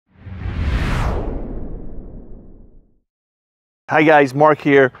Hi guys, Mark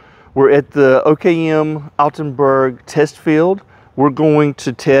here. We're at the OKM Altenburg test field. We're going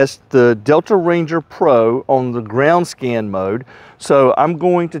to test the Delta Ranger Pro on the ground scan mode. So I'm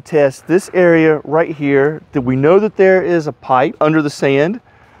going to test this area right here that we know that there is a pipe under the sand.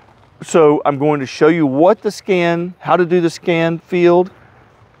 So I'm going to show you what the scan, how to do the scan field,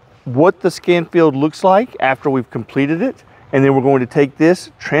 what the scan field looks like after we've completed it. And then we're going to take this,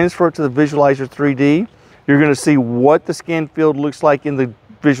 transfer it to the Visualizer 3D. You're going to see what the scan field looks like in the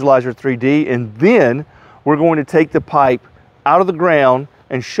Visualizer 3D, and then we're going to take the pipe out of the ground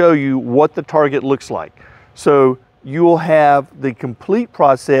and show you what the target looks like. So you will have the complete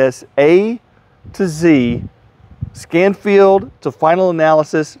process A to Z, scan field to final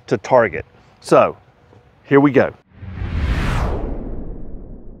analysis to target. So here we go.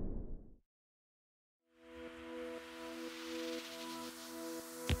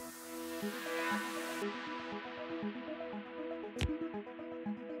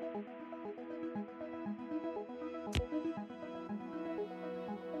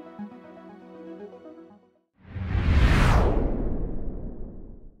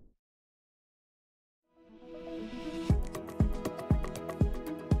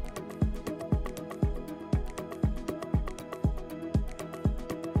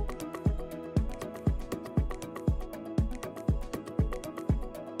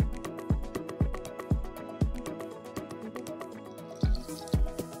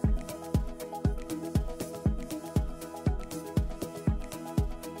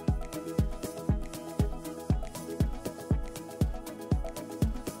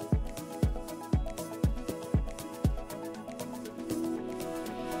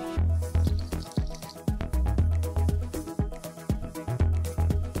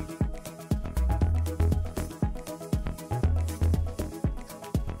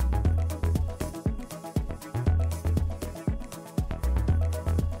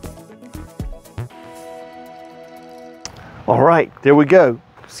 All right, there we go.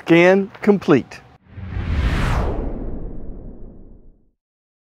 Scan complete.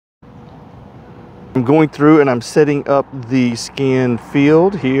 I'm going through and I'm setting up the scan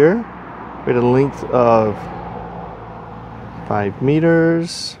field here at a length of 5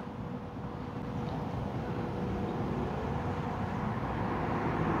 meters.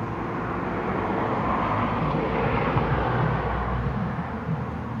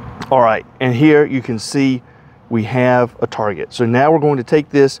 All right, and here you can see we have a target. So now we're going to take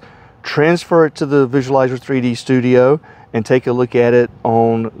this, transfer it to the Visualizer 3D Studio, and take a look at it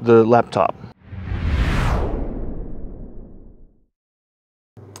on the laptop.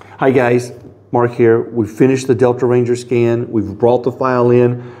 Hi guys, Mark here. We've finished the Delta Ranger scan. We've brought the file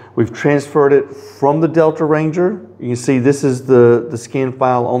in. We've transferred it from the Delta Ranger. You can see this is the scan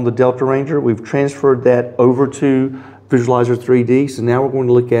file on the Delta Ranger. We've transferred that over to Visualizer 3D. So now we're going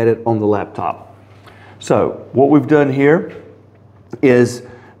to look at it on the laptop. So what we've done here is,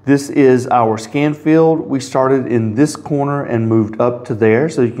 this is our scan field. We started in this corner and moved up to there.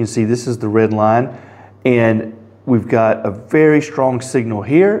 So you can see this is the red line, and we've got a very strong signal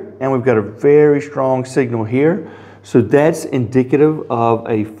here, and we've got a very strong signal here. So that's indicative of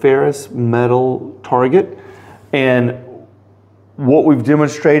a ferrous metal target. And what we've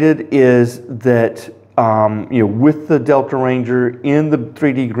demonstrated is that with the Delta Ranger in the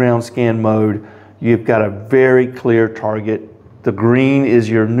 3D ground scan mode, you've got a very clear target. The green is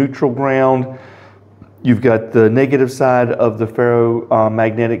your neutral ground. You've got the negative side of the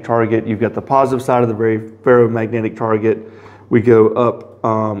ferromagnetic target. You've got the positive side of the very ferromagnetic target. We go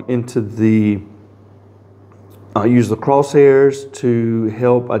up into the, use the crosshairs to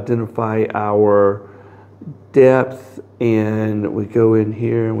help identify our depth. And we go in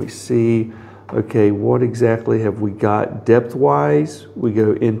here and we see, okay, what exactly have we got depth-wise? We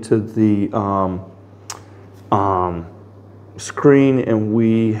go into the screen and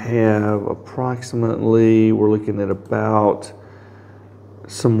we have approximately, we're looking at about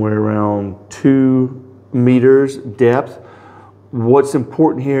somewhere around 2 meters depth. What's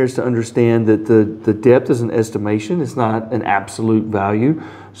important here is to understand that the depth is an estimation. It's not an absolute value.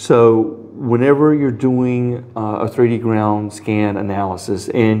 So whenever you're doing a 3D ground scan analysis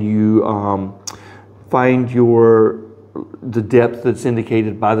and you find the depth that's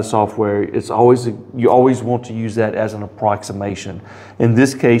indicated by the software, you always want to use that as an approximation. In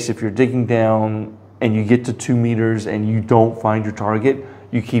this case, if you're digging down and you get to 2 meters and you don't find your target,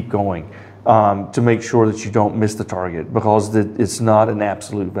 you keep going to make sure that you don't miss the target, because it's not an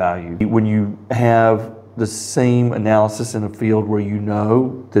absolute value. When you have the same analysis in a field where you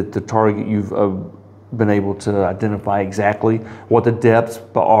know that the target, you've been able to identify exactly what the depths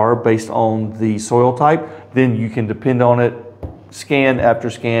are based on the soil type, then you can depend on it scan after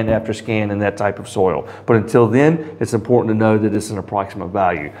scan after scan in that type of soil. But until then, it's important to know that it's an approximate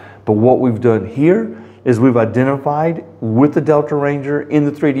value. But what we've done here is we've identified with the Delta Ranger in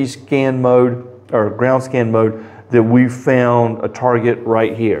the 3D scan mode or ground scan mode that we found a target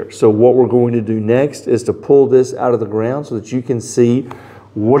right here. So what we're going to do next is to pull this out of the ground so that you can see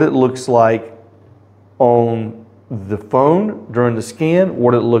what it looks like on the phone during the scan,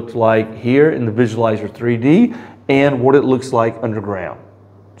 what it looked like here in the Visualizer 3D, and what it looks like underground.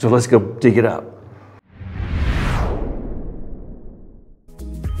 So let's go dig it up.